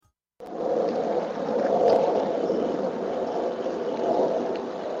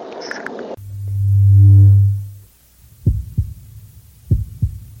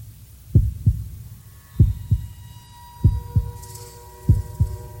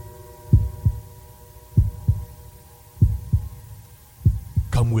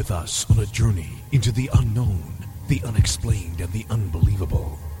Come with us on a journey into the unknown, the unexplained, and the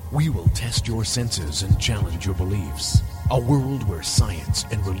unbelievable. We will test your senses and challenge your beliefs. A world where science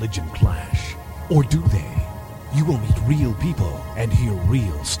and religion clash. Or do they? You will meet real people and hear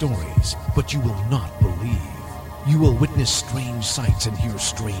real stories, but you will not believe. You will witness strange sights and hear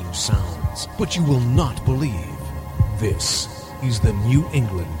strange sounds, but you will not believe. This is the New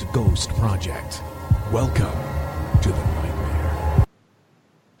England Ghost Project. Welcome to the nightmare.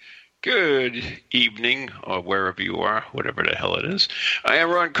 Good evening, or wherever you are, whatever the hell it is. I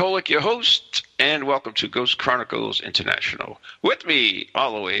am Ron Kolick, your host, and welcome to Ghost Chronicles International. With me,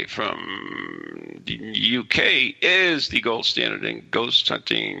 all the way from the UK, is the gold standard in ghost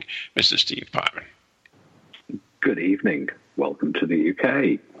hunting, Mr. Steve Parman. Good evening. Welcome to the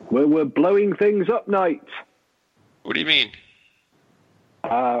UK, where we're blowing things up night. What do you mean?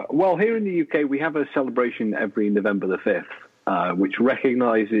 Well, here in the UK, we have a celebration every November the 5th, which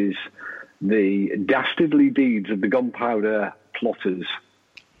recognises the dastardly deeds of the gunpowder plotters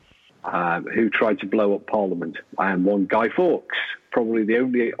who tried to blow up Parliament. And one Guy Fawkes, probably the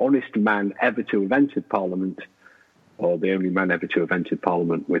only honest man ever to have entered Parliament, or the only man ever to have entered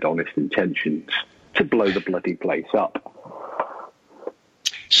Parliament with honest intentions, to blow the bloody place up.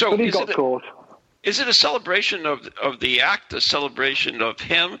 So but he got caught. Is it a celebration of the act, a celebration of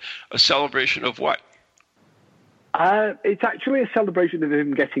him, a celebration of what? It's actually a celebration of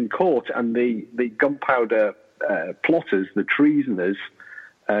him getting caught and the gunpowder plotters, the treasoners,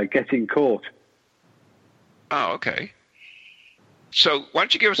 getting caught. Oh, okay. So why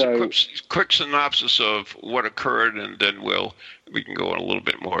don't you give us a quick synopsis of what occurred, and then we can go on a little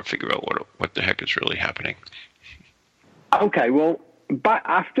bit more, figure out what the heck is really happening. Okay, well,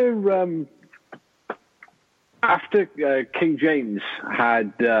 after King James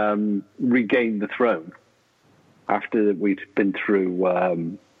had regained the throne, after we'd been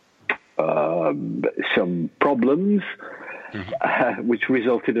through some problems, which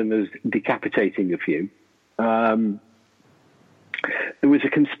resulted in us decapitating a few, there was a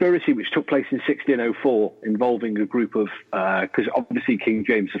conspiracy which took place in 1604 involving a group of, because obviously King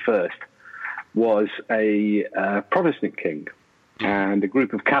James I was a Protestant king, and a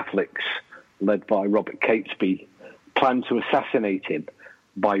group of Catholics led by Robert Catesby planned to assassinate him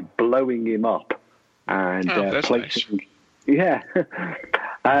by blowing him up and placing... Nice. Yeah.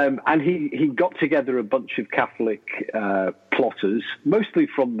 And he got together a bunch of Catholic plotters, mostly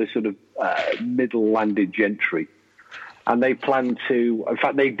from the sort of middle landed gentry. And they planned to, in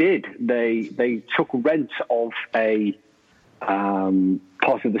fact, they did. They took rent of a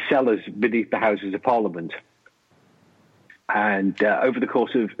part of the cellars beneath the Houses of Parliament. And over the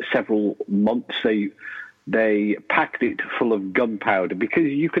course of several months, they packed it full of gunpowder, because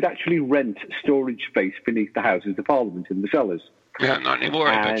you could actually rent storage space beneath the Houses of Parliament in the cellars. Yeah, not anymore,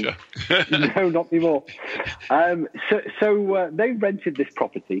 I bet you. No, not anymore. So they rented this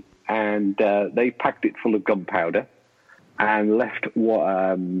property, and they packed it full of gunpowder and left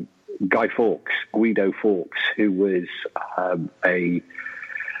Guy Fawkes, Guido Fawkes, who was a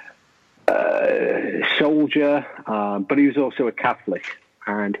soldier, but he was also a Catholic,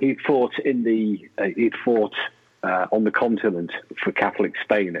 and he'd fought on the continent for Catholic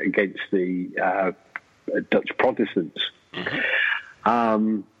Spain against the Dutch Protestants.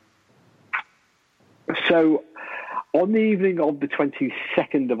 Mm-hmm. So on the evening of the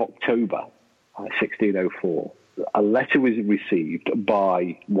 22nd of October, 1604, a letter was received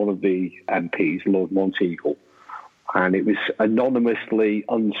by one of the MPs, Lord Monteagle, and it was anonymously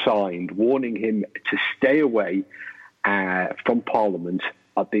unsigned, warning him to stay away from Parliament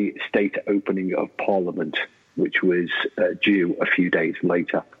at the state opening of Parliament, which was due a few days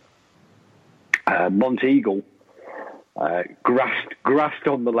later. Monteagle grasped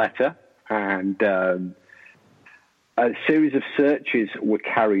on the letter, and a series of searches were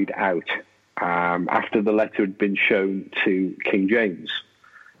carried out after the letter had been shown to King James.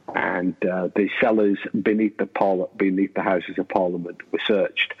 And the cellars beneath the Houses of Parliament were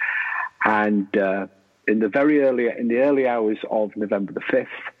searched. And in the early hours of November the 5th,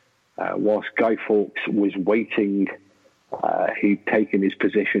 whilst Guy Fawkes was waiting, he'd taken his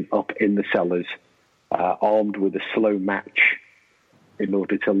position up in the cellars, armed with a slow match, in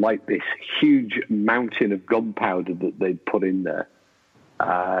order to light this huge mountain of gunpowder that they'd put in there,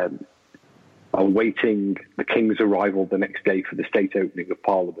 awaiting the King's arrival the next day for the state opening of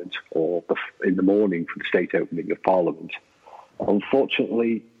Parliament, or in the morning for the state opening of Parliament.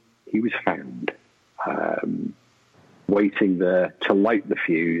 Unfortunately, he was found waiting there to light the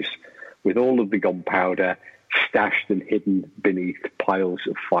fuse, with all of the gunpowder stashed and hidden beneath piles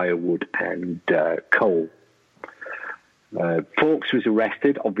of firewood and coal. Fawkes was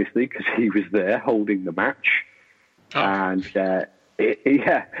arrested, obviously, because he was there holding the match. Oh. And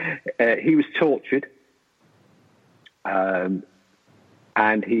he was tortured. And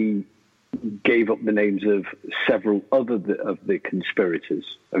he gave up the names of several other of the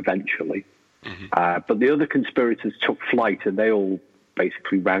conspirators eventually. Mm-hmm. But the other conspirators took flight, and they all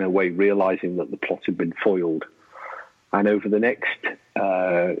basically ran away, realizing that the plot had been foiled. And over the next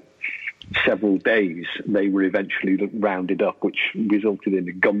several days, they were eventually rounded up, which resulted in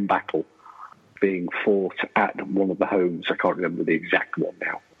a gun battle being fought at one of the homes. I can't remember the exact one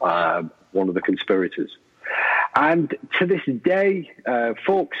now. One of the conspirators. And to this day,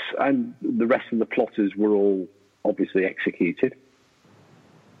 Fawkes and the rest of the plotters were all obviously executed.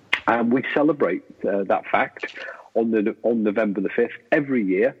 And we celebrate that fact on November the 5th every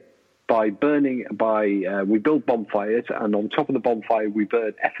year by we build bonfires, and on top of the bonfire we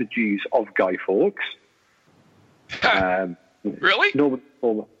burn effigies of Guy Fawkes. Really?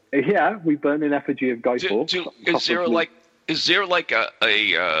 Yeah, we burn an effigy of Guy Fawkes. Is there like a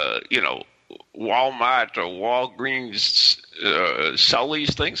Walmart or Walgreens sell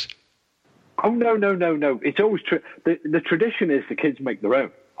these things? Oh no! It's always true. The tradition is the kids make their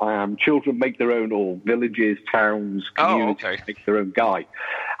own. Children make their own, or villages, towns, communities make their own Guy.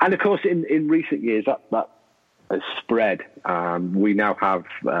 And of course, in recent years, that has spread. We now have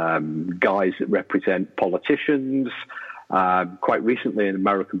guys that represent politicians. Quite recently, an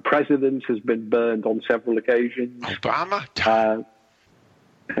American president has been burned on several occasions. Obama?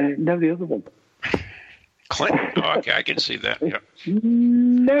 No, the other one. Clinton? Oh, okay, I can see that. Yeah.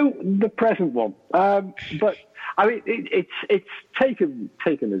 No, the present one. But I mean, it's taken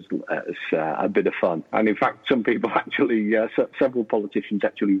as a bit of fun, and in fact, some people actually, several politicians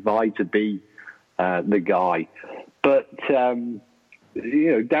actually vie to be the Guy. But down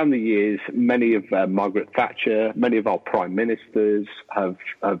the years, many of Margaret Thatcher, many of our prime ministers have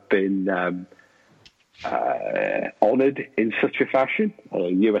been honoured in such a fashion. A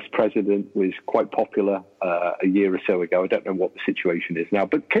US president was quite popular a year or so ago. I don't know what the situation is now,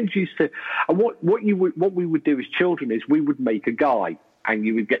 but kids used to. And what we would do as children is we would make a Guy, and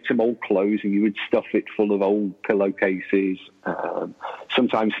you would get some old clothes and you would stuff it full of old pillowcases,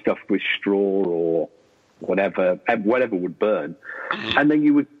 sometimes stuffed with straw or whatever would burn, and then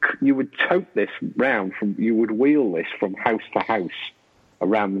you would tote this round you would wheel this from house to house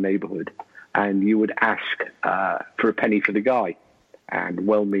around the neighbourhood. And you would ask for a penny for the Guy, and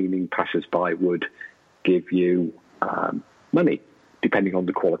well-meaning passers-by would give you money, depending on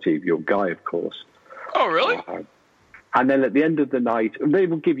the quality of your Guy, of course. Oh, really? And then at the end of the night, they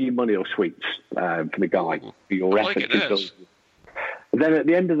will give you money or sweets for the Guy, for your effort to build. Then at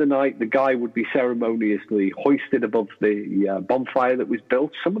the end of the night, the Guy would be ceremoniously hoisted above the bonfire that was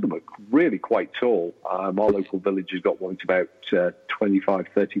built. Some of them are really quite tall. Our local village has got one that's about 25,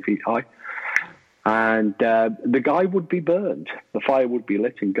 30 feet high. And the Guy would be burned. The fire would be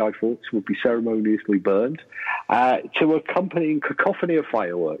lit, and Guy Fawkes would be ceremoniously burned to accompanying cacophony of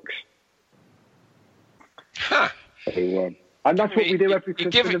fireworks. Huh. So, and that's what we do every 5th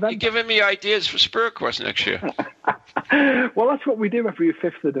of November. You're giving me ideas for Spirit Quest next year. Well, that's what we do every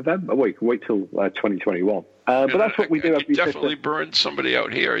 5th of November. Wait till 2021. But that's what we do every 5th. Definitely burned somebody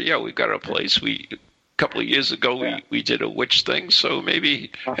out here. Yeah, we've got a place. A couple of years ago, we did a witch thing, so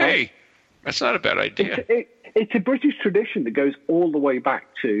maybe, hey, that's not a bad idea. It's a British tradition that goes all the way back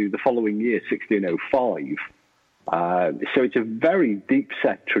to the following year, 1605. So it's a very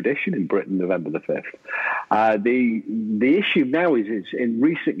deep-set tradition in Britain, November the 5th. The issue now is in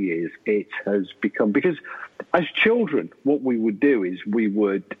recent years it has become, because as children, what we would do is we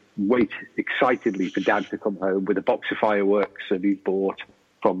would wait excitedly for Dad to come home with a box of fireworks that he bought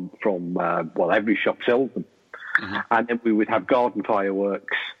from every shop sold them. Mm-hmm. And then we would have garden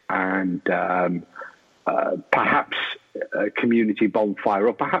fireworks and perhaps a community bonfire,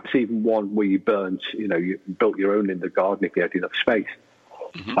 or perhaps even one where you burnt, you built your own in the garden if you had enough space.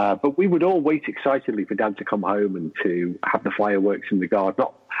 Mm-hmm. But we would all wait excitedly for Dad to come home and to have the fireworks in the garden.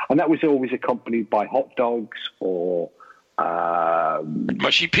 And that was always accompanied by hot dogs or...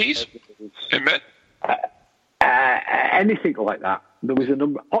 mushy peas? Anything like that. There was a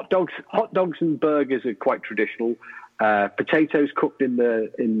number. Hot dogs and burgers are quite traditional. Potatoes cooked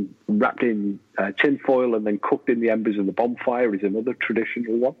wrapped in tin foil and then cooked in the embers of the bonfire is another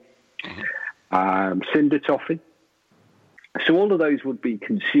traditional one. Mm-hmm. Cinder toffee. So all of those would be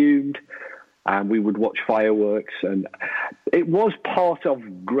consumed, and we would watch fireworks, and it was part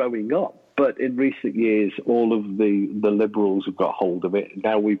of growing up. But in recent years, all of the liberals have got hold of it.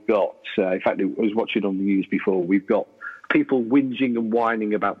 Now we've got, in fact, I was watching on the news before, we've got people whinging and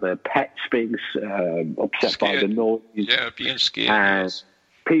whining about their pets being upset by the noise. Yeah, being scared. And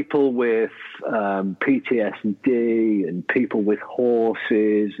people with PTSD, and people with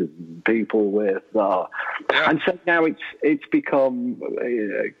horses, and people with... And so now it's become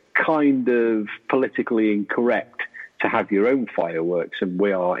kind of politically incorrect to have your own fireworks, and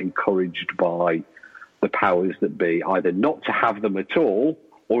we are encouraged by the powers that be either not to have them at all,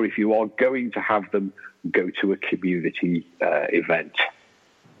 or if you are going to have them, go to a community event.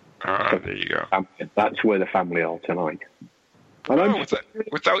 So there you go. That's where the family are tonight.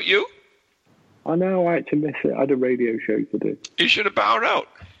 Without you? I know, I had to miss it. I had a radio show to do. You should have bowed out.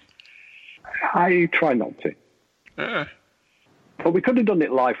 I try not to. Yeah. But we could have done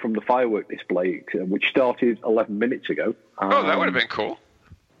it live from the firework display, which started 11 minutes ago. That would have been cool.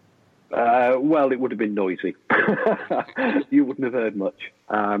 Well, it would have been noisy. You wouldn't have heard much.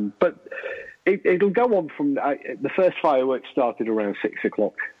 But it'll go on from... the first fireworks started around 6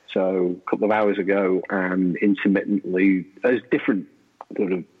 o'clock, so a couple of hours ago, and intermittently, as different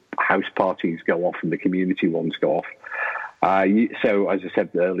sort of house parties go off and the community ones go off. So, as I said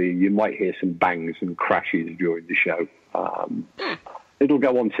earlier, you might hear some bangs and crashes during the show. It'll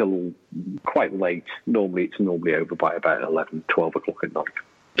go on till quite late. It's normally over by about 11, 12 o'clock at night.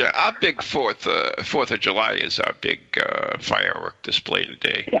 Yeah, our big 4th of July is our big firework display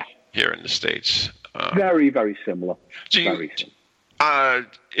today here in the States. Very, very similar. Very similar.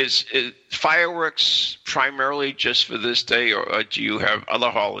 Is fireworks primarily just for this day, or do you have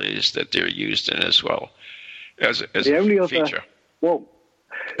other holidays that they're used in as well as the a feature?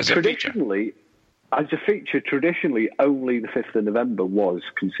 Traditionally, only the 5th of November was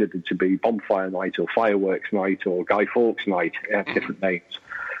considered to be bonfire night or fireworks night or Guy Fawkes night. It had different names.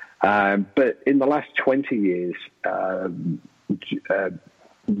 But in the last 20 years, the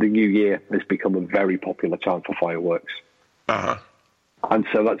New Year has become a very popular time for fireworks. Uh-huh. And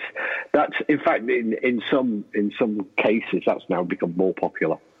so that's in fact in some cases that's now become more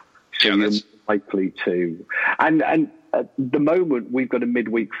popular. So you're likely to, and at the moment we've got a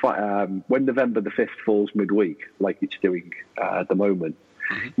midweek when November the 5th falls midweek, like it's doing at the moment.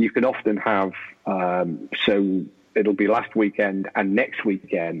 Mm-hmm. You can often have so it'll be last weekend and next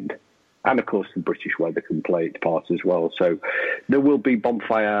weekend. And, of course, the British weather can play its part as well. So there will be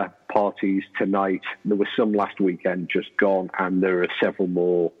bonfire parties tonight. There was some last weekend just gone, and there are several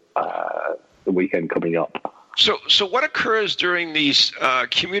more the weekend coming up. So what occurs during these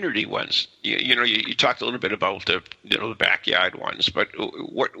community ones? You talked a little bit about the backyard ones, but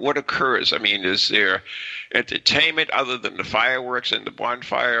what occurs? I mean, is there entertainment other than the fireworks and the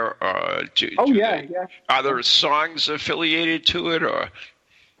bonfire? Are there songs affiliated to it, or?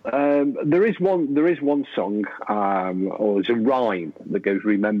 There is one song, or there's a rhyme that goes,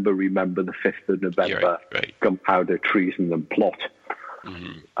 "Remember, remember the 5th of November, gunpowder, treason and plot."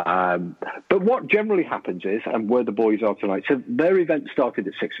 Mm-hmm. But what generally happens is, and where the boys are tonight, so their event started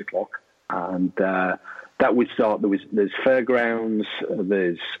at 6 o'clock, and that would start, there's fairgrounds,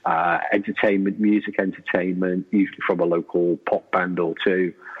 there's music entertainment, usually from a local pop band or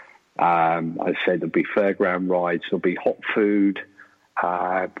two. I say there'll be fairground rides, there'll be hot food,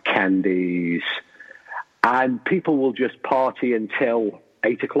 candies, and people will just party until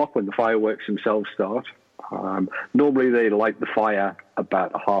 8 o'clock when the fireworks themselves start. Normally they light the fire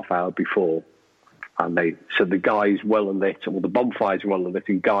about a half hour before, and so the guy's well lit, or the bonfire's well lit,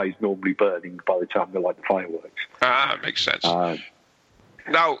 and guy's normally burning by the time they light the fireworks. Makes sense.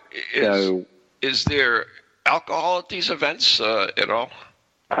 Now, is there alcohol at these events at all,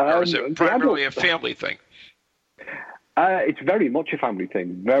 or is it primarily a family thing? It's very much a family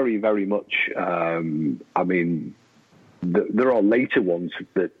thing, very, very much. I mean, there are later ones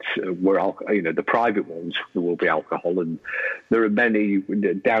that were, the private ones, there will be alcohol, and there are many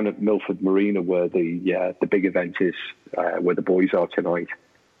down at Milford Marina where the big event is, where the boys are tonight.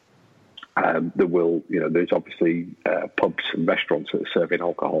 There's obviously pubs and restaurants that are serving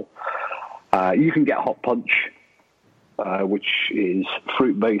alcohol. You can get hot punch, which is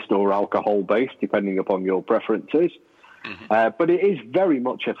fruit-based or alcohol-based, depending upon your preferences. Mm-hmm. But it is very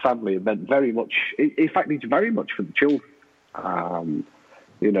much a family event, very much. In fact, it's very much for the children.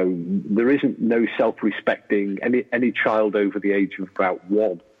 There isn't no self-respecting. Any child over the age of about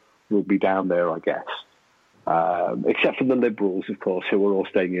 1 will be down there, I guess. Except for the liberals, of course, who are all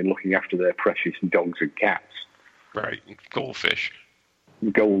staying in looking after their precious dogs and cats. Right, goldfish.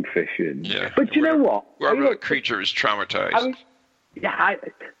 Yeah. But you know what? Wherever the creature is traumatized. I mean,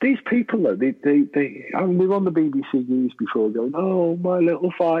 these people, though, they were on the BBC News before going, "Oh, my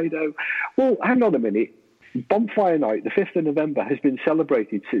little Fido." Well, hang on a minute. Bonfire Night, the 5th of November, has been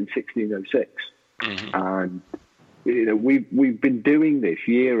celebrated since 1606. Mm-hmm. And we've been doing this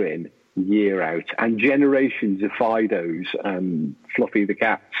year in, year out, and generations of Fidos and Fluffy the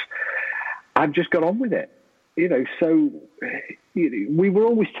cats have just got on with it. So we were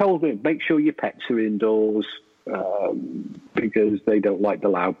always told that make sure your pets are indoors because they don't like the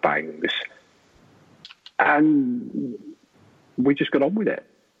loud bangs, and we just got on with it.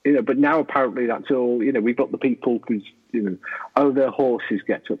 But now apparently that's all. We've got the people because their horses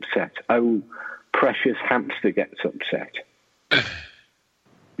get upset. Oh, precious hamster gets upset.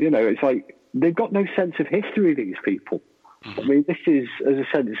 It's like they've got no sense of history, these people. I mean, this is, as I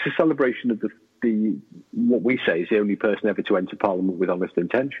said, it's a celebration of the what we say is the only person ever to enter Parliament with honest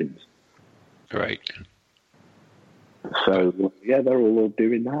intentions. Right. So, yeah, they're all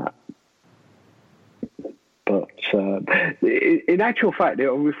doing that. But in actual fact,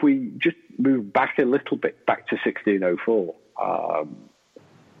 if we just move back a little bit, back to 1604,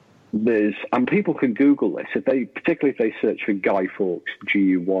 and people can Google this, particularly if they search for Guy Fawkes,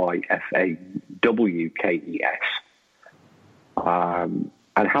 Guyfawkes,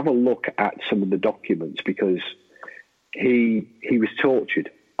 and have a look at some of the documents, because he was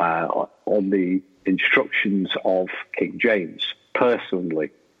tortured on the instructions of King James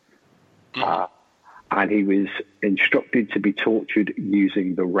personally, and he was instructed to be tortured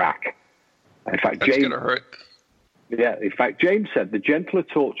using the rack. In fact, that's going to hurt. Yeah, in fact, James said the gentler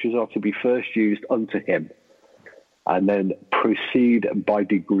tortures are to be first used unto him, and then proceed by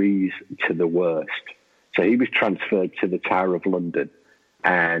degrees to the worst. So he was transferred to the Tower of London,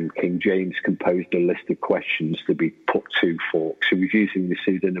 and King James composed a list of questions to be put to Fawkes, who was using the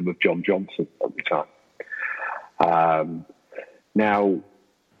pseudonym of John Johnson at the time. Now,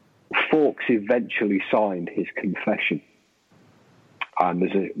 Fawkes eventually signed his confession. And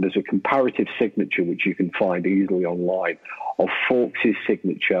there's a comparative signature which you can find easily online of Fawkes'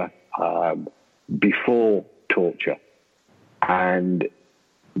 signature before torture and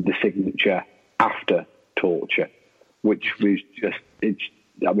the signature after torture, which was it's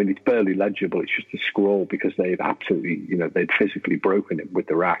barely legible. It's just a scroll because they've absolutely, they'd physically broken it with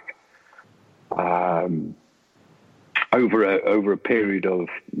the rack. Over a period of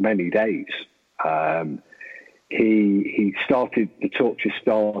many days. The torture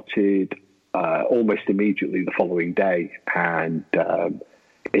started almost immediately the following day, and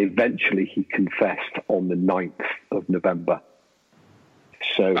eventually he confessed on the 9th of November.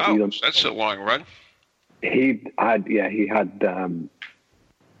 So that's a long run.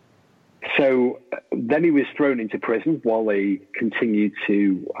 So then he was thrown into prison while they continued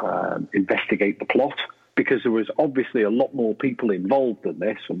to investigate the plot, because there was obviously a lot more people involved than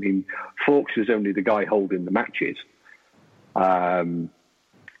this. I mean, Fawkes was only the guy holding the matches. And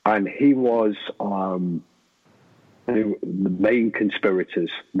he was the main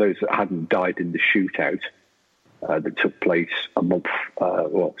conspirators, those that hadn't died in the shootout that took place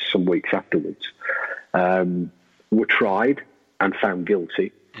some weeks afterwards, were tried and found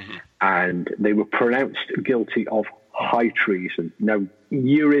guilty. Mm-hmm. And they were pronounced guilty of high treason. Now,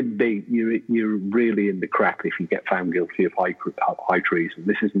 you're really in the crap if you get found guilty of high treason.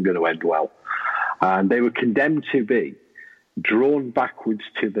 This isn't going to end well. And they were condemned to be drawn backwards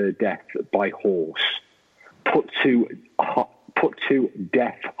to their death by horse, put to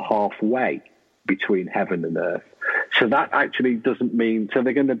death halfway between heaven and earth. So that actually doesn't mean, so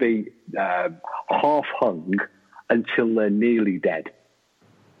they're going to be half hung until they're nearly dead.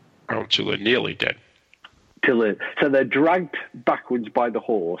 Oh, until they're nearly dead. So they're dragged backwards by the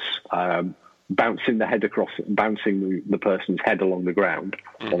horse, bouncing the person's head along the ground.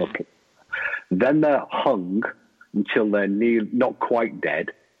 Mm-hmm. Then they're hung until they're not quite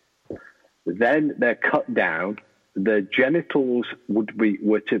dead. Then they're cut down. The genitals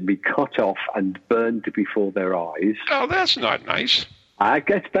were to be cut off and burned before their eyes. Oh, that's not nice. It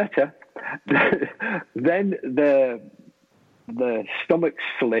gets better. Then the stomach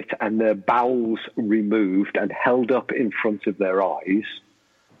slit and their bowels removed and held up in front of their eyes.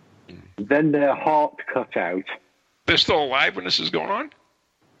 Then their heart cut out. They're still alive when this is going on?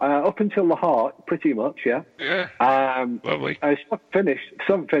 Up until the heart, pretty much, yeah. Yeah, lovely.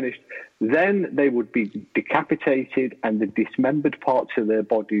 Some finished. Then they would be decapitated and the dismembered parts of their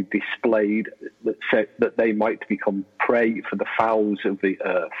body displayed that they might become prey for the fowls of the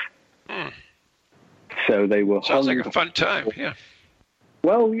earth. So they were. Sounds like a fun time, yeah.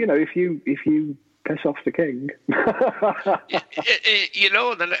 Well, if you piss off the king.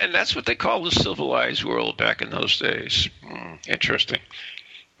 And that's what they call the civilized world back in those days. Interesting.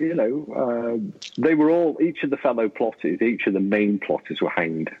 They were all, each of the fellow plotters, each of the main plotters were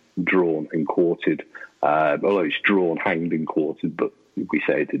hanged, drawn and quartered. Although it's drawn, hanged and quartered, but we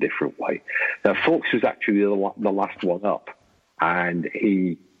say it a different way. Now, Fawkes was actually the last one up, and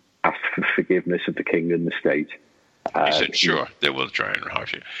he asked for forgiveness of the king and the state. He said, sure, they will try and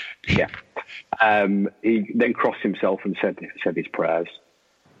harsh you. Yeah. He then crossed himself and said his prayers.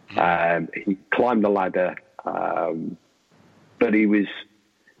 He climbed the ladder, but he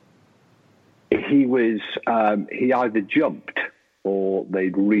either jumped or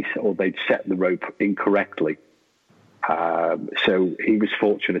they'd set the rope incorrectly. So he was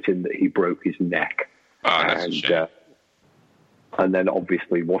fortunate in that he broke his neck. Oh, that's a shame. And then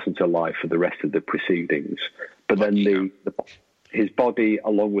obviously wasn't alive for the rest of the proceedings. But then his body,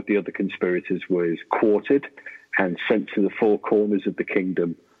 along with the other conspirators, was quartered and sent to the four corners of the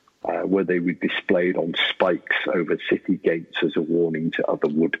kingdom, where they were displayed on spikes over city gates as a warning to other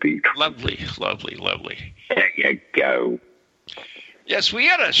would-be. Lovely, lovely, lovely. There you go. Yes, we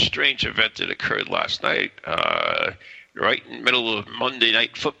had a strange event that occurred last night, right in the middle of Monday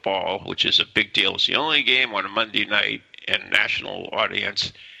Night Football, which is a big deal. It's the only game on a Monday night in national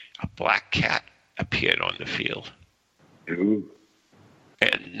audience. A black cat appeared on the field. Ooh.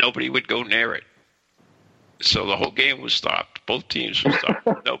 And nobody would go near it. So the whole game was stopped. Both teams were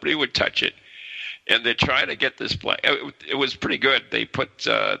stopped. Nobody would touch it. And they're trying to get this black. It was pretty good. They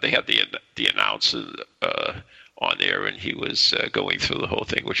had the announcer on there, and he was going through the whole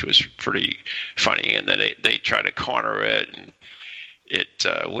thing, which was pretty funny. And then they tried to corner it, and it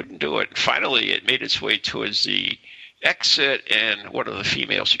wouldn't do it. And finally, it made its way towards the exit, and one of the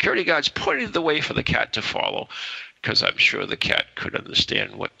female security guards pointed the way for the cat to follow, because I'm sure the cat could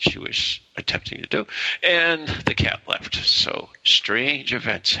understand what she was attempting to do. And the cat left. So strange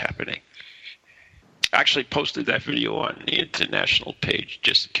events happening. I actually posted that video on the international page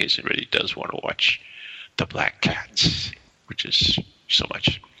just in case anybody does want to watch the black cats, which is so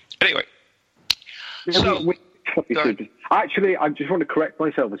much. Anyway. Actually, I just want to correct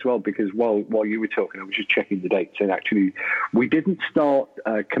myself as well, because while you were talking, I was just checking the dates, and actually, we didn't start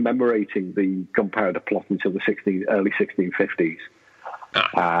commemorating the gunpowder plot until the early 1650s.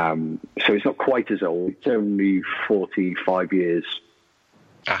 So it's not quite as old. It's only 45 years.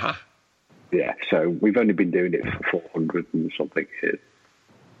 Uh-huh. Yeah, so we've only been doing it for 400 and something years.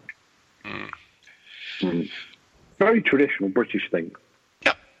 Very traditional British thing.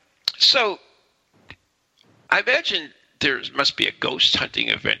 Yep. So I imagine there must be a ghost hunting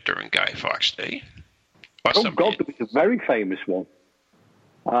event during Guy Fawkes Day. God, there was a very famous one.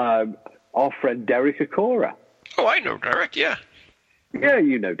 Our friend Derek Acora. Oh, I know Derek, yeah. Yeah,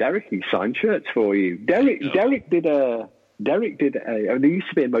 you know Derek. He signed shirts for you. Derek did a... there used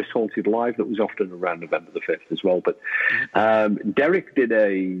to be a Most Haunted Live that was often around November the 5th as well, but Derek did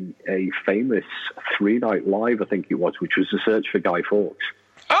a famous 3-night live, I think it was, which was a search for Guy Fawkes.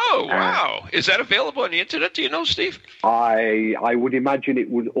 Oh, wow. Is that available on the internet? Do you know, Steve? I would imagine it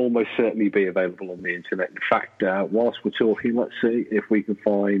would almost certainly be available on the internet. In fact, whilst we're talking, let's see if we can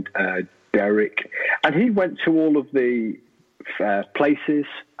find Derek. And he went to all of the places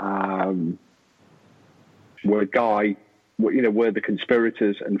where Guy... where the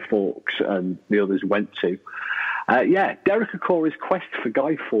conspirators and Fawkes and the others went to. Derek Acora's quest for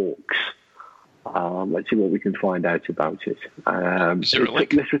Guy Fawkes. Let's see what we can find out about it. Is there a link?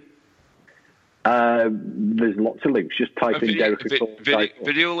 There's lots of links. Just type in Derek Acora.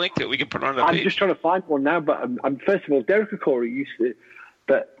 Video link that we can put on the page? page? I'm just trying to find one now, but first of all, Derek Acora used to...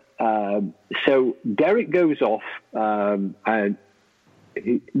 But, so Derek goes off, and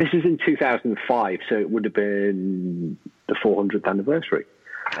this is in 2005, so it would have been the 400th anniversary.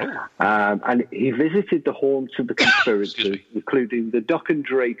 And he visited the haunts of the conspirators, including the Dock and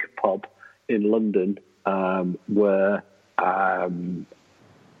Drake pub in London, where the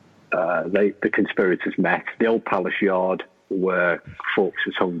conspirators met, the Old Palace Yard, where Fawkes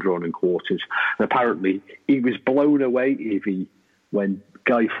was hung, drawn, and quartered. And apparently, he was blown away, Evie, when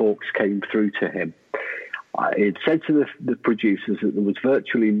Guy Fawkes came through to him. It said to the producers that there was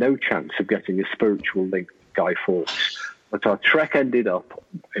virtually no chance of getting a spiritual link with Guy Fawkes. But our trek ended up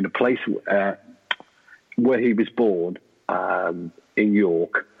in a place where he was born, in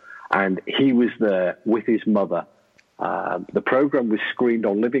York, and he was there with his mother. The programme was screened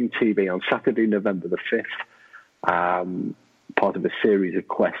on Living TV on Saturday, November the 5th, part of a series of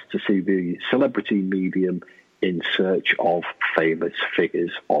quests to see the celebrity medium in search of famous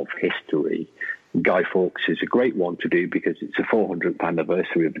figures of history. Guy Fawkes is a great one to do because it's the 400th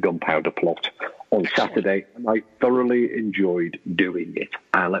anniversary of the gunpowder plot on Saturday, and I thoroughly enjoyed doing it.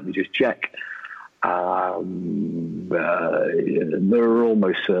 Let me just check. There are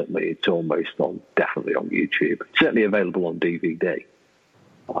it's almost definitely on YouTube. It's certainly available on DVD.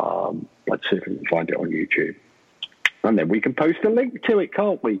 Let's see if we can find it on YouTube. And then we can post a link to it,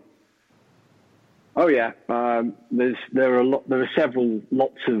 can't we? Oh yeah, there's lots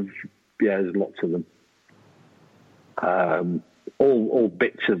of them. All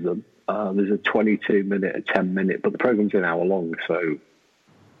bits of them. There's a 22-minute, a 10-minute, but the program's an hour long. So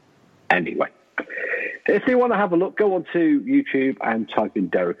anyway, if you want to have a look, go onto YouTube and type in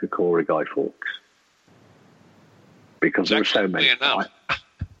Derek Okora Guy Fawkes, because there are so many.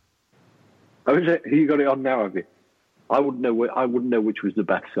 Oh, is it? You got it on now, have you? I wouldn't know which was the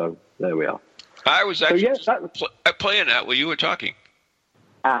best. So there we are. I was actually playing that while you were talking.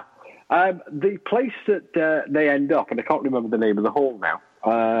 The place that they end up, and I can't remember the name of the hall now,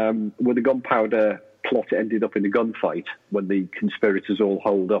 where the gunpowder plot ended up in a gunfight when the conspirators all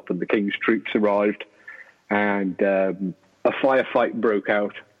holed up and the king's troops arrived, and a firefight broke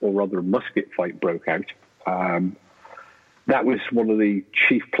out, or rather a musket fight broke out. That was one of the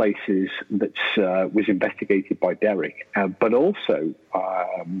chief places that was investigated by Derek, but also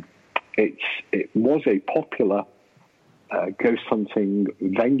it was a popular ghost hunting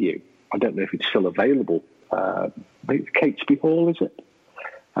venue. I don't know if it's still available. I think it's Catesby Hall, is it?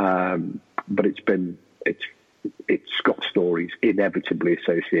 But it's got stories inevitably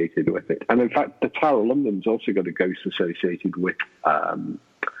associated with it. And in fact, the Tower of London's also got a ghost associated with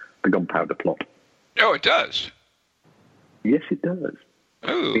the gunpowder plot. Oh, it does? Yes, it does.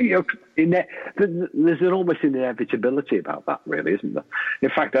 Oh. There's an almost inevitability about that, really, isn't there?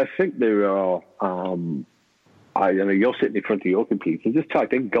 In fact, I think there are... I know you're sitting in front of your computer. Just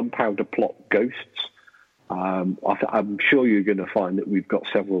type in gunpowder plot ghosts. I'm sure you're going to find that we've got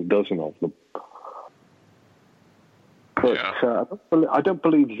several dozen of them. But yeah. I don't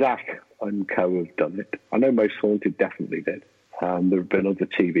believe Zach and co have done it. I know Most Haunted definitely did. There have been other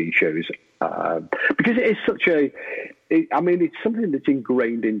TV shows. Because it is such it's something that's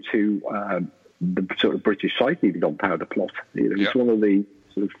ingrained into the sort of British psyche, the gunpowder plot. It's one of the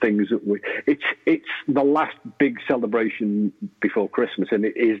sort of things that it's the last big celebration before Christmas, and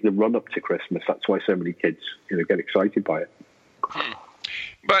it is the run up to Christmas. That's why so many kids get excited by it.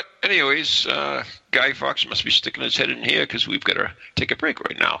 But anyways, Guy Fawkes must be sticking his head in here because we've got to take a break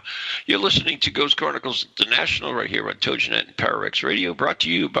right now. You're listening to Ghost Chronicles International right here on TogiNet and PowerX Radio, brought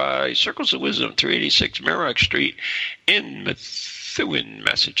to you by Circles of Wisdom, 386 Merrimack Street in Methuen,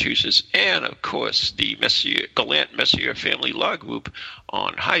 Massachusetts, and of course the Gallant Messier Family Law Group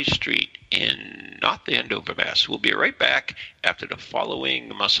on High Street in North Andover, Mass. We'll be right back after the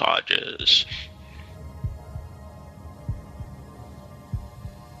following massages.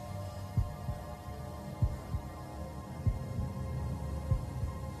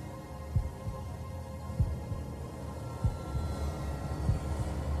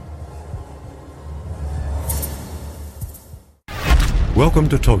 Welcome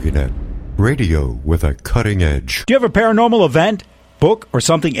to TogiNet, radio with a cutting edge. Do you have a paranormal event, book, or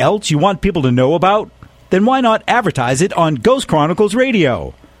something else you want people to know about? Then why not advertise it on Ghost Chronicles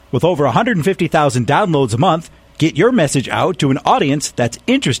Radio? With over 150,000 downloads a month, get your message out to an audience that's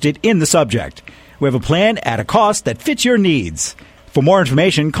interested in the subject. We have a plan at a cost that fits your needs. For more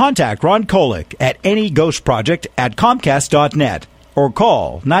information, contact Ron Kolick at anyghostproject@comcast.net or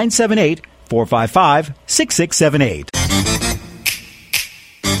call 978-455-6678.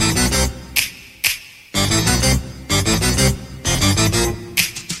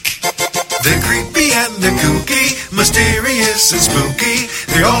 They're creepy and they're kooky, mysterious and spooky.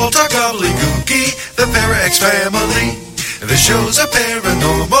 They all talk gobbledygooky, the Para-X family. The shows are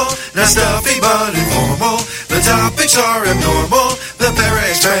paranormal, not stuffy but informal. The topics are abnormal, the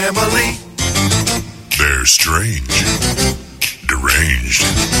Para-X family. They're strange, deranged,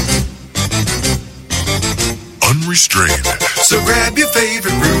 unrestrained. So grab your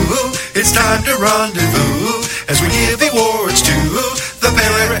favorite brew, it's time to rendezvous as we give awards to the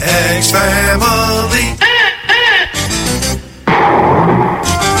Para-X family.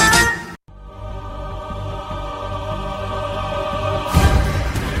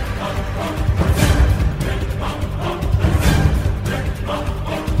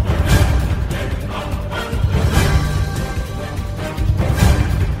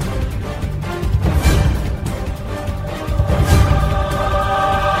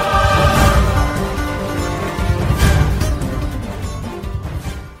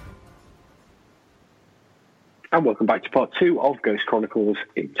 And welcome back to part 2 of Ghost Chronicles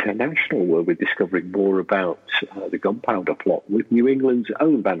International, where we're discovering more about the gunpowder plot with New England's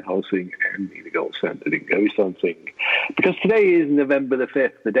own Van Helsing and the gold standard in ghost hunting. Because today is November the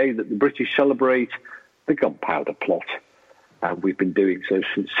 5th, the day that the British celebrate the gunpowder plot. And we've been doing so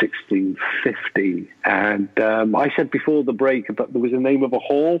since 1650. And I said before the break about there was a name of a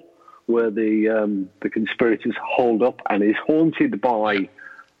hall where the conspirators holed up and is haunted by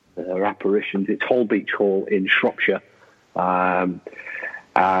their apparitions. It's Holbeach Hall in Shropshire.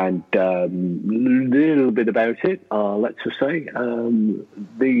 And a little bit about it, let's just say,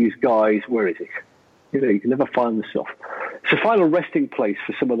 these guys, where is it? You can never find the stuff. It's a final resting place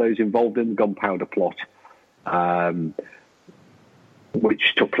for some of those involved in the gunpowder plot,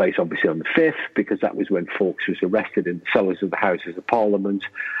 which took place obviously on the 5th, because that was when Fawkes was arrested in the cellars of the Houses of Parliament.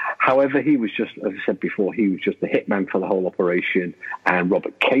 However, he was just, as I said before, he was just the hitman for the whole operation, and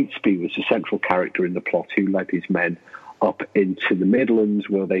Robert Catesby was the central character in the plot who led his men up into the Midlands,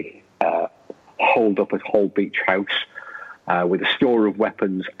 where they holed up at Holbeach House with a store of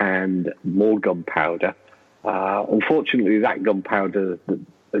weapons and more gunpowder. Unfortunately, that gunpowder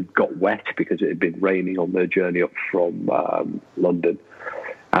had got wet because it had been raining on their journey up from London,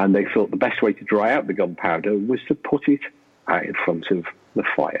 and they thought the best way to dry out the gunpowder was to put it out in front of the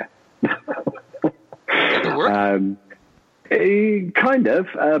fire. Did it work? Kind of,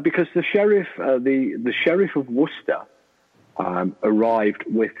 because the sheriff of Worcester arrived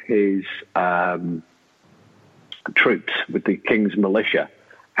with his troops, with the King's militia,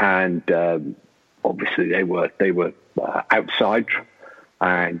 and obviously they were outside,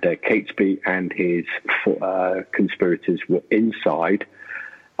 and Catesby and his conspirators were inside,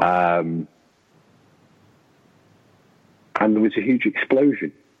 and there was a huge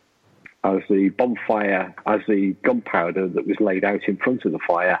explosion as the gunpowder that was laid out in front of the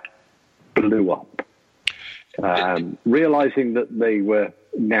fire blew up. Realizing that they were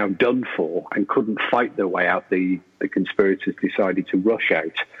now done for and couldn't fight their way out, the conspirators decided to rush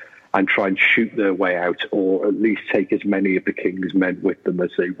out and try and shoot their way out, or at least take as many of the King's men with them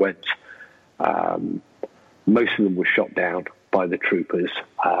as they went. Most of them were shot down by the troopers,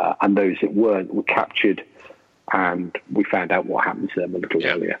 and those that weren't were captured, and we found out what happened to them a little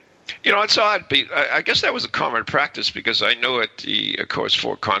earlier. It's odd. I guess that was a common practice, because I know at the, of course,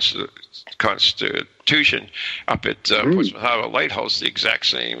 Fort Constitution up at Portsmouth Harbour Lighthouse, the exact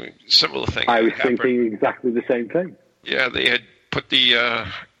same, similar thing. I was thinking exactly the same thing. Yeah, they had put the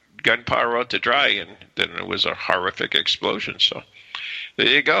gunpowder out to dry, and then it was a horrific explosion. So there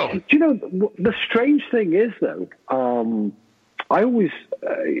you go. Do you know, the strange thing is, though, I always,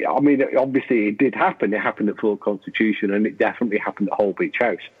 obviously it did happen. It happened at Fort Constitution, and it definitely happened at Holbeach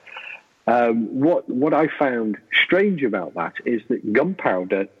House. What I found strange about that is that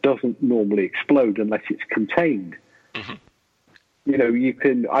gunpowder doesn't normally explode unless it's contained. Mm-hmm. You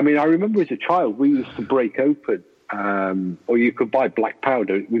can. I remember as a child we used to break open, or you could buy black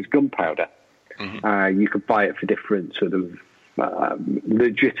powder. It was gunpowder. Mm-hmm. You could buy it for different sort of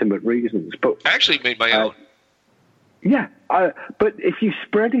legitimate reasons. But I actually made my own. Yeah, but if you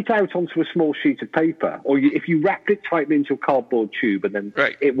spread it out onto a small sheet of paper, or if you wrapped it tightly into a cardboard tube, and then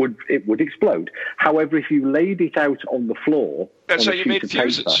it would explode. However, if you laid it out on the floor, that's on how you made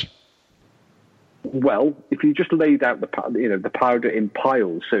fuses. Well, if you just laid out the powder in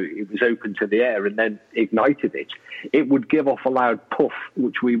piles, so it was open to the air, and then ignited it, it would give off a loud puff,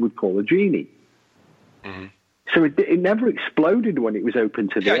 which we would call a genie. Mm-hmm. So it never exploded when it was open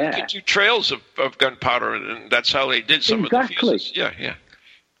to the air. Yeah, you could do trails of gunpowder, and that's how they did some of the fuses. Yeah.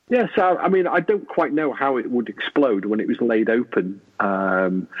 Yeah, so, I don't quite know how it would explode when it was laid open.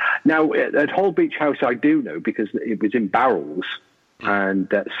 Now, at Holbeach House, I do know, because it was in barrels,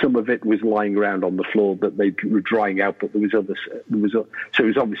 and some of it was lying around on the floor that they were drying out, but there was others. So it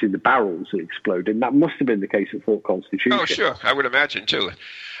was obviously the barrels that exploded, and that must have been the case at Fort Constitution. Oh, sure, I would imagine, too.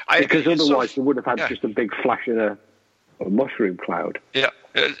 Because otherwise they would have had just a big flash in a mushroom cloud. Yeah,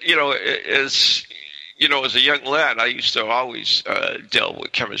 as a young lad, I used to always deal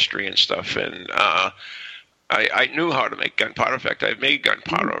with chemistry and stuff, and I knew how to make gunpowder. In fact, I made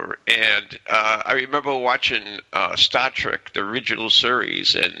gunpowder, and I remember watching Star Trek, the original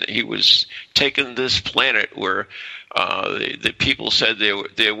series, and he was taking this planet where the people said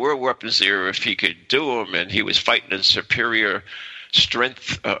there were weapons there if he could do them, and he was fighting in superior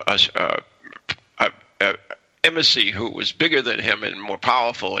strength, emissary who was bigger than him and more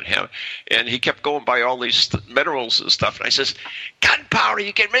powerful than him, and he kept going by all these minerals and stuff, and I says, gunpowder,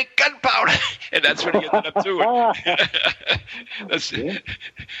 you can make gunpowder, and that's what he ended up doing.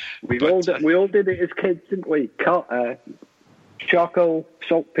 We all did it as kids, didn't we? Charcoal,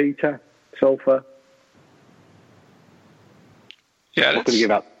 saltpeter, sulfur. Yeah, I'm not going to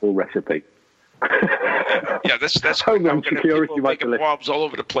give out the full recipe. Yeah, that's Homeland Security making bombs all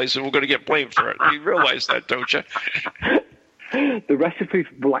over the place, and we're going to get blamed for it. You realize that, don't you? The recipe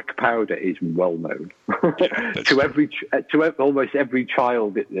for black powder is well known to almost every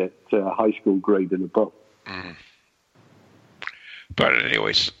child at high school grade and above. Mm. But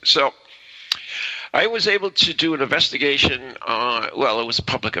anyways, so I was able to do an investigation. Well, it was a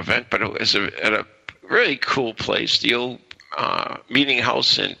public event, but it was at a really cool place, the old meeting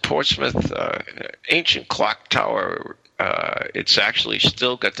house in Portsmouth, ancient clock tower. It's actually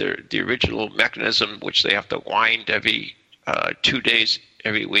still got the original mechanism, which they have to wind every 2 days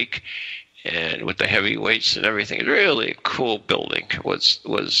every week, and with the heavy weights and everything. It's really a cool building. Was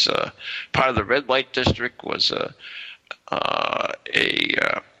part of the red light district. Was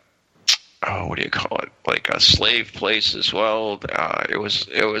what do you call it? Like a slave place as well. It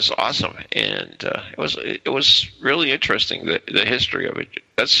was awesome, and it was really interesting, the history of it.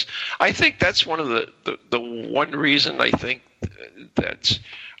 I think that's one of the one reason I think that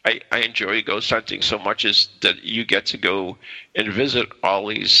I enjoy ghost hunting so much is that you get to go and visit all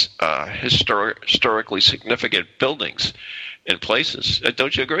these historically significant buildings and places.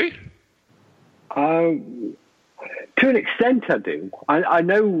 Don't you agree? To an extent, I do. I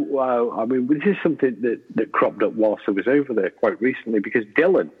know. I mean, this is something that cropped up whilst I was over there quite recently, because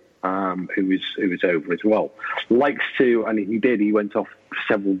Dylan, who was over as well, likes to, and he did. He went off for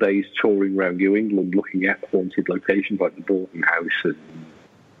several days touring around New England, looking at haunted locations like the Borden House,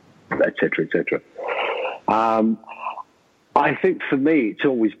 and et cetera, et cetera. I think for me, it's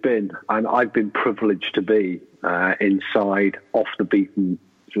always been, and I've been privileged to be inside, off the beaten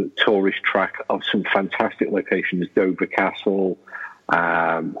tourist track of some fantastic locations, Dover Castle,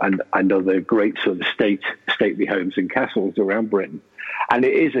 and other great sort of stately homes and castles around Britain. And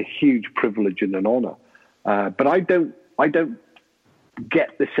it is a huge privilege and an honour. But I don't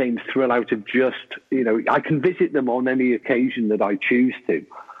get the same thrill out of just, I can visit them on any occasion that I choose to.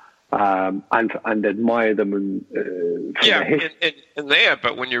 And admire them and and there.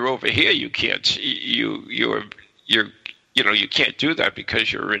 But when you're over here, you can't. You can't do that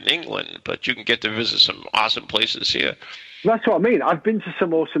because you're in England. But you can get to visit some awesome places here. That's what I mean. I've been to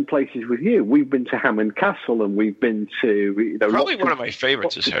some awesome places with you. We've been to Hammond Castle, and we've been to probably one of my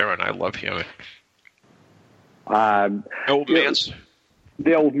favorites is Heron. I love Heron. Old Manse.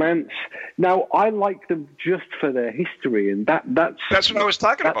 The Old Manse. Now, I like them just for their history, and that's what I was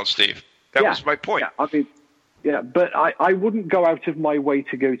talking about, Steve. That was my point. Yeah, I mean, but I wouldn't go out of my way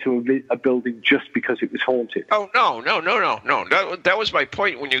to go to a building just because it was haunted. Oh no! That was my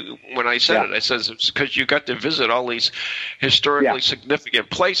point when I said it. I said it's because you got to visit all these historically significant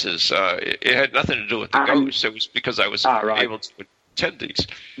places. It had nothing to do with the ghosts. It was because I was able to attend these.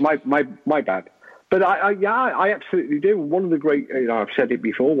 My bad. But I absolutely do. One of the great, I've said it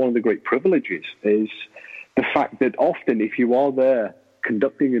before, one of the great privileges is the fact that often if you are there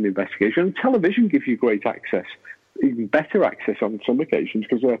conducting an investigation, television gives you great access, even better access on some occasions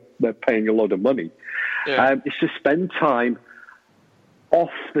because they're paying a lot of money. Yeah. It's to spend time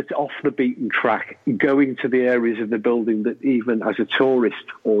off the beaten track, going to the areas of the building that even as a tourist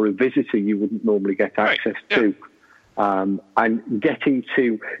or a visitor you wouldn't normally get access to. And getting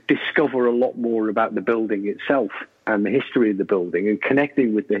to discover a lot more about the building itself and the history of the building and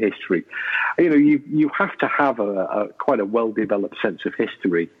connecting with the history. You have to have quite a well-developed sense of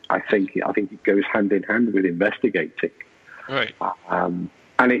history. I think it goes hand in hand with investigating. Right. And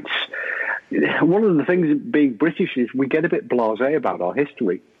it's one of the things of being British is we get a bit blasé about our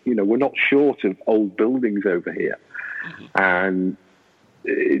history. We're not short of old buildings over here. Mm-hmm. And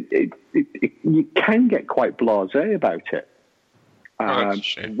you can get quite blasé about it.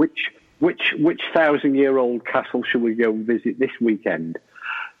 Which 1,000-year-old castle shall we go and visit this weekend?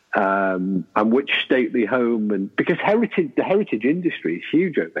 And which stately home? And because the heritage industry is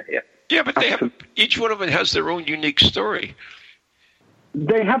huge over here. Yeah, but each one of them has their own unique story.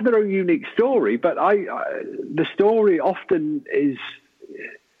 They have their own unique story, but the story often is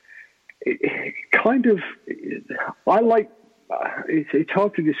kind of. I like. It's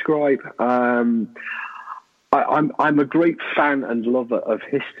hard to describe. I'm a great fan and lover of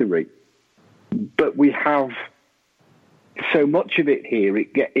history, but we have so much of it here.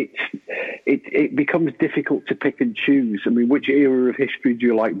 It becomes difficult to pick and choose. I mean, which era of history do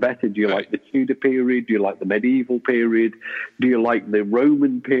you like better? Do you like the Tudor period? Do you like the medieval period? Do you like the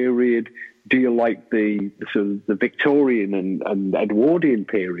Roman period? Do you like the sort of the Victorian and Edwardian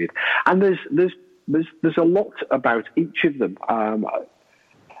period? And there's a lot about each of them, and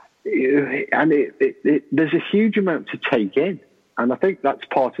there's a huge amount to take in, and I think that's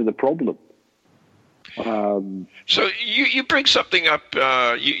part of the problem. So you bring something up.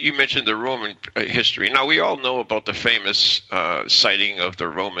 You mentioned the Roman history. Now we all know about the famous sighting of the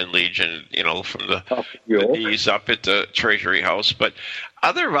Roman legion, from the knees up at the Treasury House. But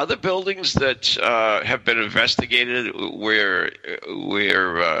are there other buildings that have been investigated where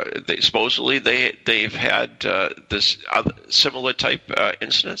supposedly they've had this similar type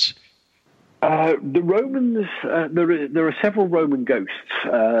incidents? The Romans, there are several Roman ghosts.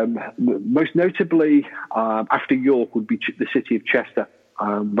 Most notably, after York, would be the city of Chester,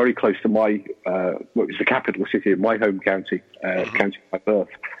 very close to it was the capital city of my home county, county of my birth,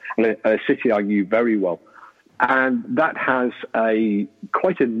 and a city I knew very well. And that has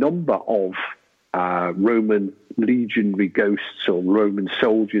quite a number of Roman legionary ghosts or Roman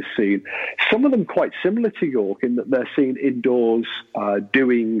soldiers seen. Some of them quite similar to York in that they're seen indoors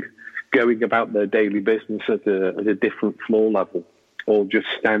going about their daily business at a different floor level or just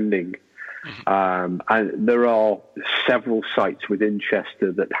standing. And there are several sites within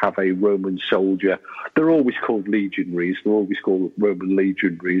Chester that have a Roman soldier. They're always called legionaries. They're always called Roman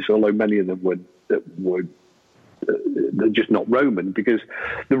legionaries, although many of them they're just not Roman, because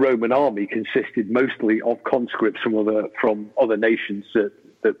the Roman army consisted mostly of conscripts from other nations that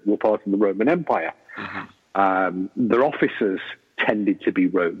were part of the Roman Empire. Their officers tended to be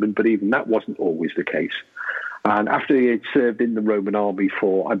Roman, but even that wasn't always the case. And after he had served in the Roman army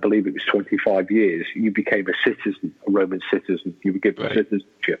for, I believe it was 25 years, you became a Roman citizen. You were given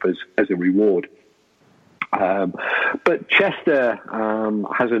citizenship as a reward. But Chester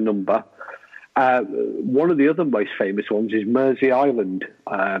has a number. One of the other most famous ones is Mersey Island,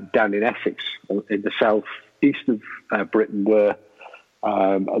 down in Essex, in the southeast of Britain, where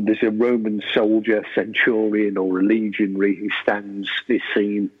there's a Roman soldier, centurion, or a legionary who is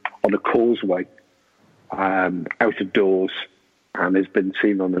seen on a causeway out of doors, and has been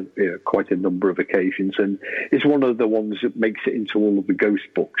seen on quite a number of occasions, and is one of the ones that makes it into all of the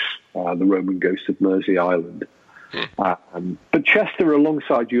ghost books, the Roman Ghost of Mersey Island. But Chester,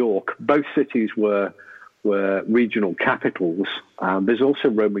 alongside York, both cities were regional capitals. There's also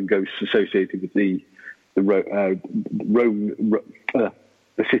Roman ghosts associated with the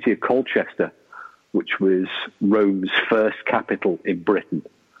city of Colchester, which was Rome's first capital in Britain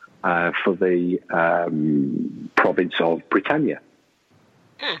for the province of Britannia.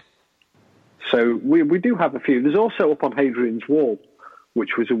 So we do have a few. There's also up on Hadrian's Wall,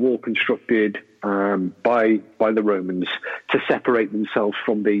 which was a wall constructed by the Romans to separate themselves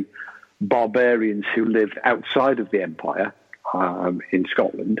from the barbarians who lived outside of the empire in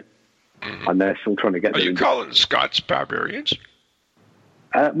Scotland. And they're still trying to get. Are you calling the Scots barbarians?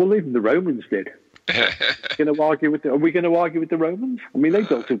 Well, even the Romans did. Are we going to argue with the Romans? I mean, they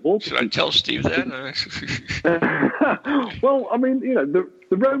built a wall. Should I tell Steve that? Well, I mean,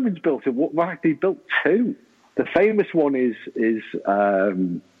 the Romans built a wall. Well, they built two. The famous one is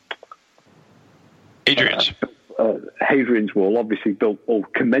Hadrian's. Hadrian's Wall, obviously built or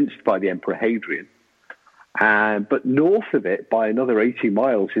commenced by the Emperor Hadrian. But north of it, by another 80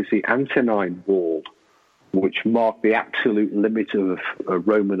 miles, is the Antonine Wall, which marked the absolute limit of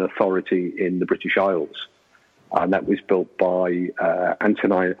Roman authority in the British Isles. And that was built by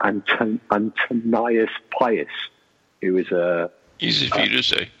Antonius Pius, who was a... Easy for you to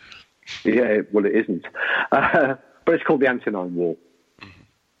say. Yeah, well, it isn't. But it's called the Antonine Wall.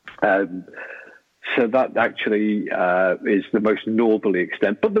 So that actually is the most northerly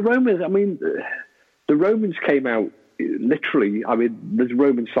extent. But the Romans, I mean, the Romans came out literally. I mean, there's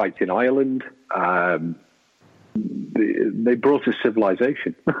Roman sites in Ireland. They brought us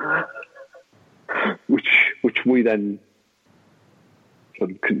civilization, which we then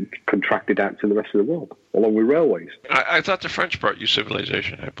sort of contracted out to the rest of the world, along with railways. I thought the French brought you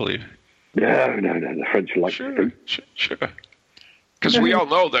civilization, I believe. No, the French are like... Sure. Because we all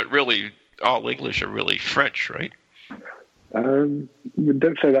know that really all English are really French, right? Don't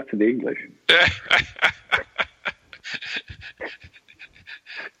say that to the English.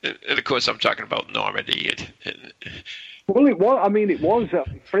 And of course, I'm talking about Normandy. Well, it was. I mean, it was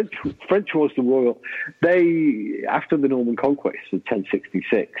French. French was the royal. They, after the Norman conquest of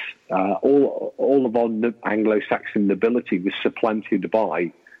 1066, all of our Anglo-Saxon nobility was supplanted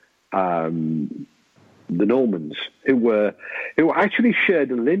by the Normans, who actually shared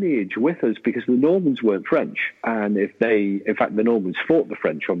a lineage with us, because the Normans weren't French, and in fact, the Normans fought the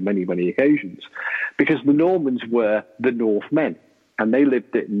French on many, many occasions, because the Normans were the Northmen. And they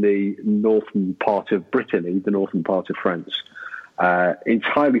lived in the northern part of Brittany, the northern part of France,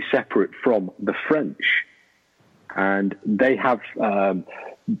 entirely separate from the French. And they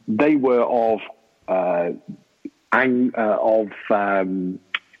were of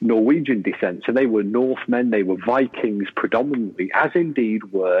Norwegian descent. So they were Northmen, they were Vikings predominantly, as indeed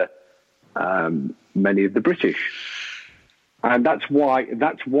were many of the British. And that's why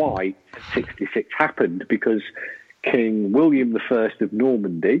 66 happened, because King William I of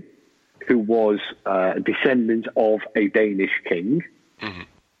Normandy, who was a descendant of a Danish king,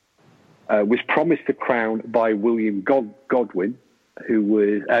 was promised the crown by William Godwin, who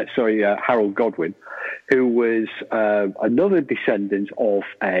was Harold Godwin, who was another descendant of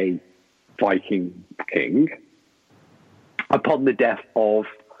a Viking king, upon the death of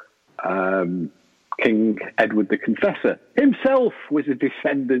King Edward the Confessor. Himself was a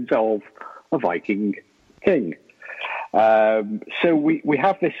descendant of a Viking king. So we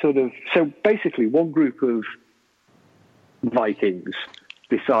have this sort of... So basically, one group of Vikings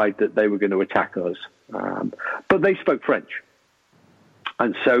decide that they were going to attack us, but they spoke French.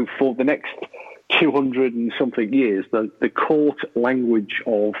 And so for the next 200 and something years, the court language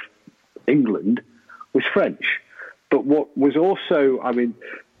of England was French. But what was also, I mean,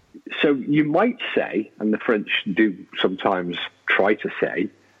 so you might say, and the French do sometimes try to say,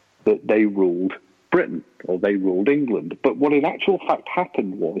 that they ruled Britain or they ruled England. But what in actual fact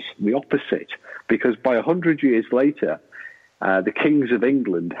happened was the opposite, because by 100 years later, the kings of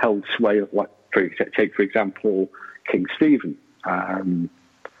England held sway of, like, take for example, King Stephen and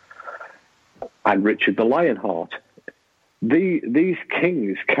Richard the Lionheart. These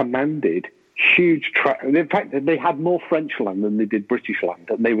kings commanded huge in fact, they had more French land than they did British land,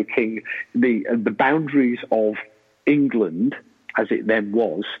 and they were king. The boundaries of England, as it then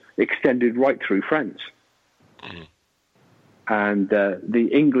was, extended right through France. And the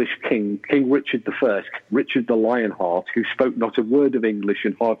English king, King Richard I, Richard the Lionheart, who spoke not a word of English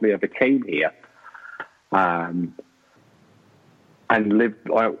and hardly ever came here, and lived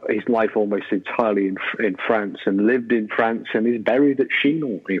his life almost entirely in France, and lived in France, and is buried at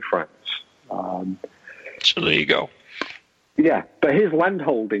Chinon in France. So there you go. Yeah, but his land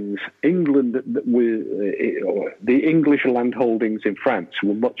holdings, the English land holdings in France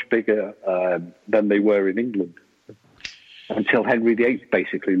were much bigger than they were in England, until Henry VIII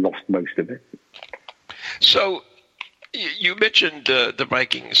basically lost most of it. So you mentioned the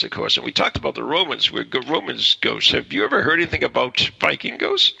Vikings, of course, and we talked about the Romans, where Romans ghosts. Have you ever heard anything about Viking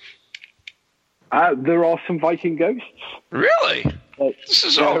ghosts? There are some Viking ghosts. Really? This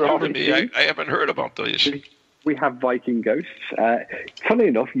is all new to me. I haven't heard about those. We have Viking ghosts. Funny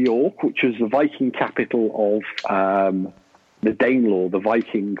enough, York, which was the Viking capital of the Danelaw, the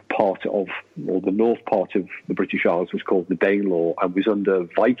Viking part of, or the north part of the British Isles, was called the Danelaw and was under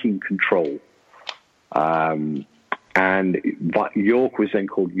Viking control. And York was then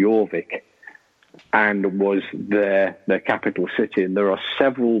called Jorvik and was their capital city. And there are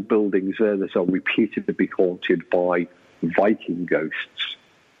several buildings there that are reputed to be haunted by Viking ghosts.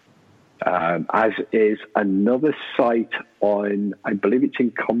 As is another site on, I believe it's in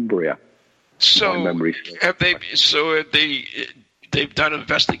Cumbria. So they've done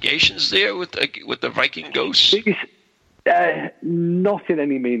investigations there with the Viking ghosts? Not in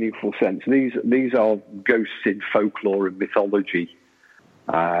any meaningful sense. These are ghosts in folklore and mythology.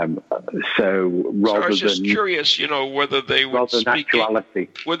 I was just curious, whether they would speak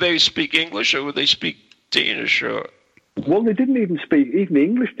English or would they speak Danish or... Well, they didn't even speak. Even the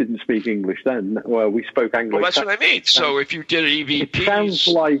English didn't speak English then. Well, we spoke Anglo. Well, that's what I mean. So if you did EVPs, it sounds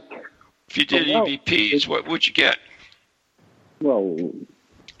like EVPs, what would you get? Well,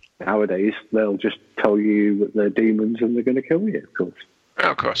 nowadays they'll just tell you that they're demons and they're going to kill you. Of course.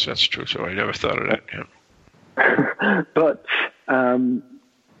 Well, of course, that's true. So I never thought of that. Yeah. But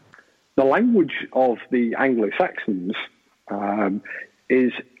the language of the Anglo-Saxons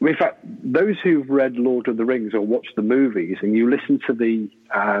is, in fact, those who've read Lord of the Rings or watched the movies, and you listen to the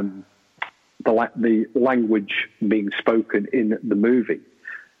language being spoken in the movie,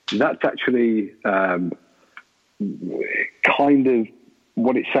 that's actually kind of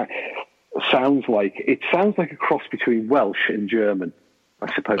what it sounds like. It sounds like a cross between Welsh and German,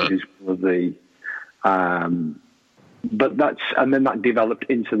 I suppose, is one of the. But then that developed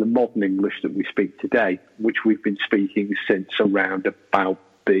into the modern English that we speak today, which we've been speaking since around about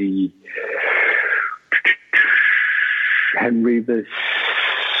the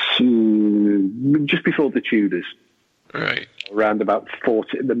just before the Tudors. Right. Around about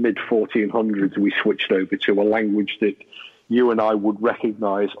the mid 1400s, we switched over to a language that you and I would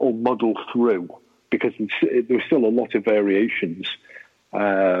recognise or muddle through, because there was still a lot of variations.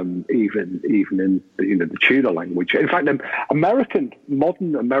 Even in the Tudor language. In fact,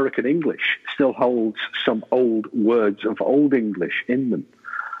 modern American English still holds some old words of Old English in them.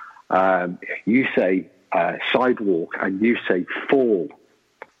 You say sidewalk and you say fall,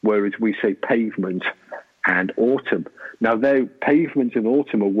 whereas we say pavement and autumn. Now, pavement and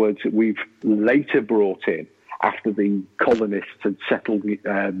autumn are words that we've later brought in after the colonists had settled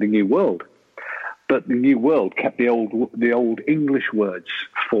the New World. But the New World kept the old English words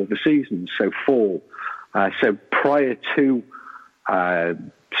for the seasons, so fall. So prior to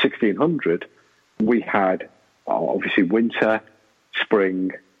 1600, we had obviously winter,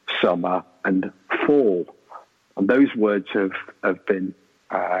 spring, summer, and fall. And those words have been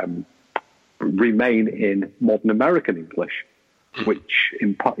remain in modern American English, which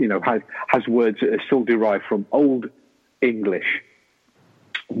has words that are still derived from Old English,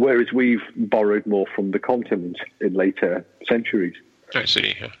 whereas we've borrowed more from the continent in later centuries. I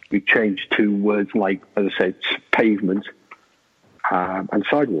see. Yeah. We changed to words like, as I said, pavement and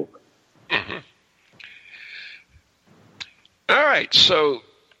sidewalk. Mm-hmm. All right, so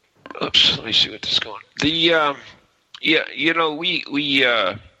let me see what this is going.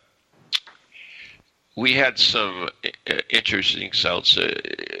 We had some interesting results.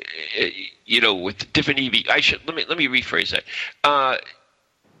 With different EV. Let me rephrase that.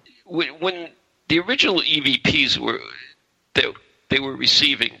 When the original EVPs they were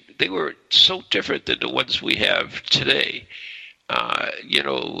receiving, they were so different than the ones we have today.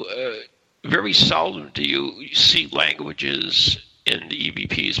 Very seldom do you see languages in the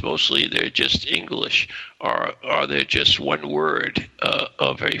EVPs. Mostly they're just English, or they're just one word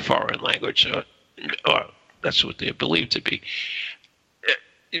of a foreign language. Or that's what they're believed to be.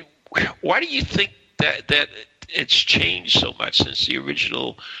 Why do you think that it's changed so much since the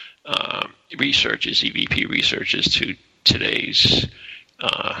original researchers, EVP researchers, to today's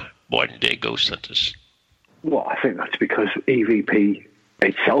modern-day ghost hunters? Well, I think that's because EVP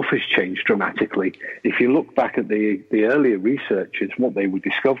itself has changed dramatically. If you look back at the earlier researchers, what they were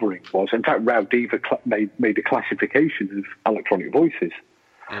discovering was, in fact, Rao Deva made a classification of electronic voices,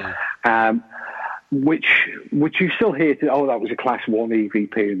 which you still hear, that was a Class 1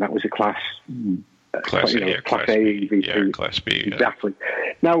 EVP, and that was a Class Class A EVP. Yeah, Class B. Yeah. Exactly.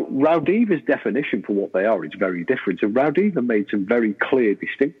 Now, Rao Deva's definition for what they are is very different. So Rao Deva made some very clear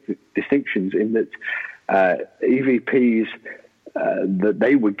distinctions in that EVPs that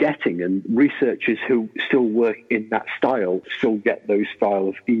they were getting, and researchers who still work in that style still get those style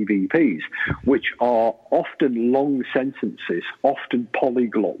of EVPs, which are often long sentences, often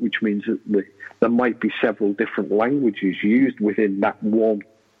polyglot, which means that there might be several different languages used within that one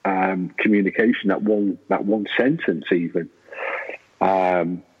communication, that one sentence even.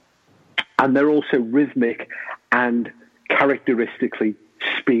 And they're also rhythmic and characteristically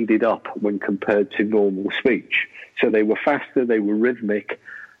speeded up when compared to normal speech. So they were faster, they were rhythmic,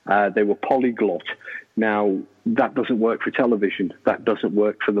 they were polyglot. Now, that doesn't work for television. That doesn't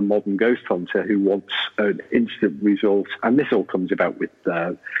work for the modern ghost hunter who wants an instant result. And this all comes about with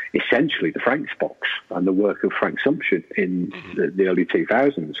essentially the Frank's box and the work of Frank Sumption in the early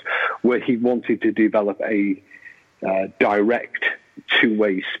 2000s, where he wanted to develop a direct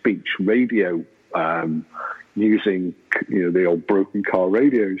two-way speech radio using the old broken car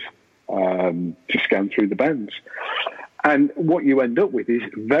radios to scan through the bands. And what you end up with is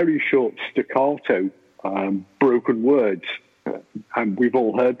very short staccato broken words, and we've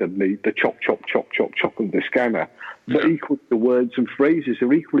all heard them, the chop, chop, chop, chop, chop of the scanner. But equally, the words and phrases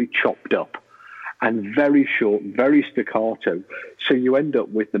are equally chopped up and very short, very staccato. So you end up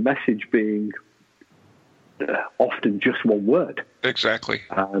with the message being often just one word. Exactly.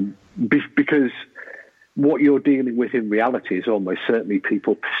 Because what you're dealing with in reality is almost certainly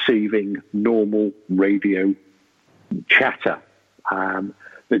people perceiving normal radio chatter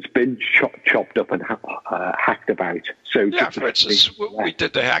that's been chopped up and hacked about. So for instance, we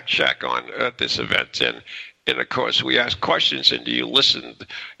did the Hack Shack on at this event, and of course we asked questions, and you listened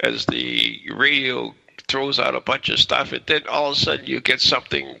as the radio throws out a bunch of stuff, and then all of a sudden you get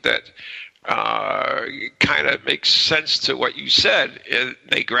something that kind of makes sense to what you said, and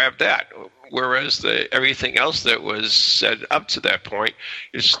they grab that. Whereas everything else that was said up to that point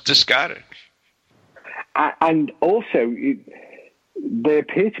is discarded. And also, they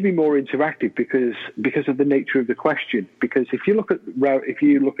appear to be more interactive because of the nature of the question. Because if you look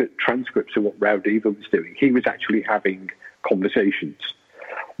at transcripts of what Rao Deva was doing, he was actually having conversations.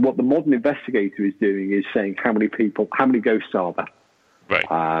 What the modern investigator is doing is saying, how many ghosts are there?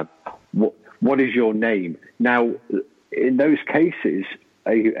 Right. What is your name? Now, in those cases,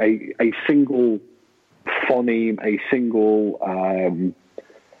 a single phoneme, a single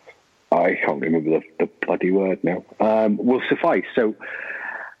I can't remember the bloody word now, will suffice. So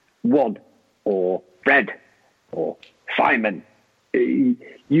one, or Fred, or Simon,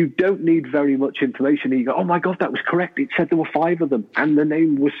 you don't need very much information. You go, oh my God, that was correct. It said there were 5 of them, and the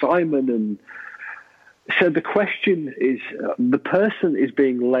name was Simon. And so the question is, the person is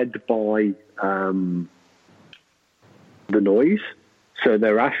being led by the noise. So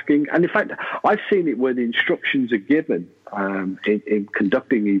they're asking, and in fact, I've seen it where the instructions are given in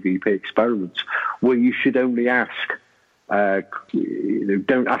conducting EVP experiments, where you should only ask,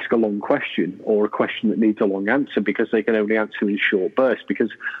 don't ask a long question or a question that needs a long answer, because they can only answer in short bursts,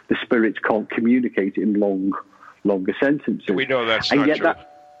 because the spirits can't communicate in longer sentences. We know that's and not yet true.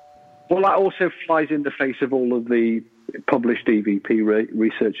 That also flies in the face of all of the published EVP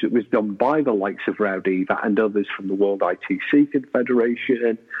research that was done by the likes of Rowdiva and others from the World ITC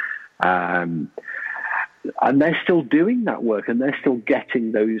Confederation. And they're still doing that work, and they're still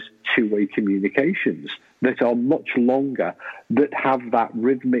getting those two-way communications that are much longer, that have that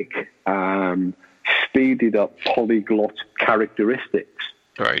rhythmic, speeded up polyglot characteristics.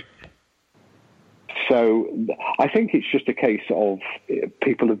 Right. So I think it's just a case of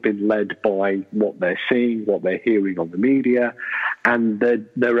people have been led by what they're seeing, what they're hearing on the media, and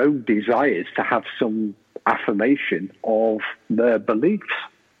their own desires to have some affirmation of their beliefs.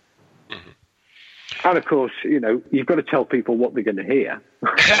 Mm-hmm. And of course, you've got to tell people what they're going to hear. You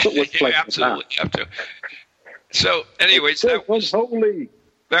absolutely have to. So, anyways, that was holy.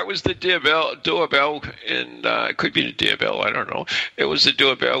 That was the doorbell, and it could be the doorbell, I don't know. It was the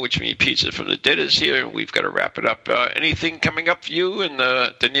doorbell, which means Pizza from the Dead is here, and we've got to wrap it up. Anything coming up for you in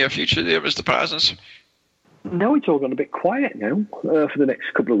the near future there, Mr. Parsons? No, it's all gone a bit quiet now for the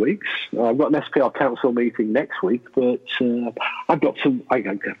next couple of weeks. I've got an SPR Council meeting next week, but I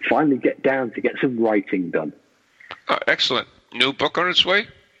can finally get down to get some writing done. Excellent. New book on its way?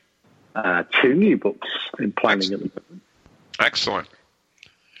 2 new books in planning at the moment. Excellent.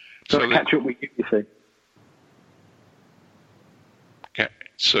 So catch up with you see. Okay.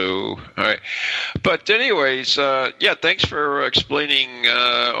 So, all right. But anyways, thanks for explaining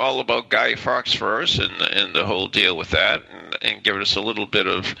all about Guy Fawkes for us and the whole deal with that, and giving us a little bit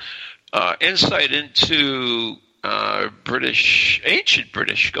of insight into ancient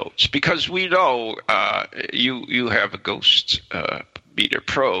British ghosts, because we know you have a ghost meter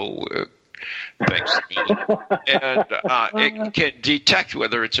pro. Thanks to me. And it can detect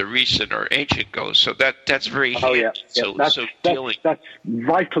whether it's a recent or ancient ghost, so that's very handy. That's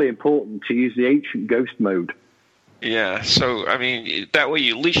vitally important, to use the ancient ghost mode. Yeah, so I mean, that way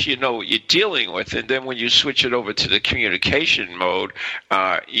at least you know what you're dealing with, and then when you switch it over to the communication mode,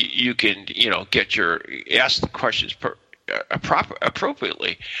 you can ask the questions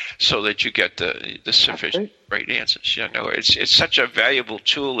appropriately, so that you get the sufficient right answers. It's such a valuable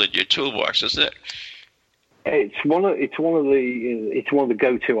tool in your toolbox, isn't it? It's one of the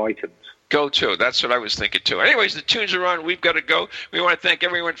go-to items. Go-to. That's what I was thinking too. Anyways, the tunes are on. We've got to go. We want to thank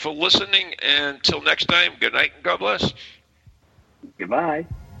everyone for listening. And until next time, good night and God bless. Goodbye.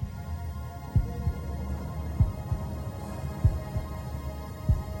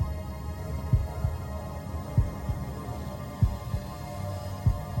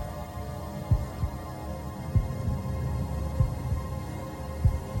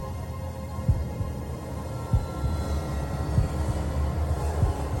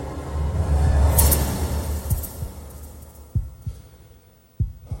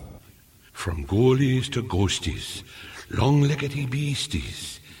 From ghoulies to ghosties, long-leggedy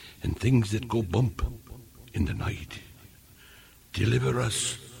beasties, and things that go bump in the night. Deliver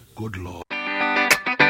us, good Lord.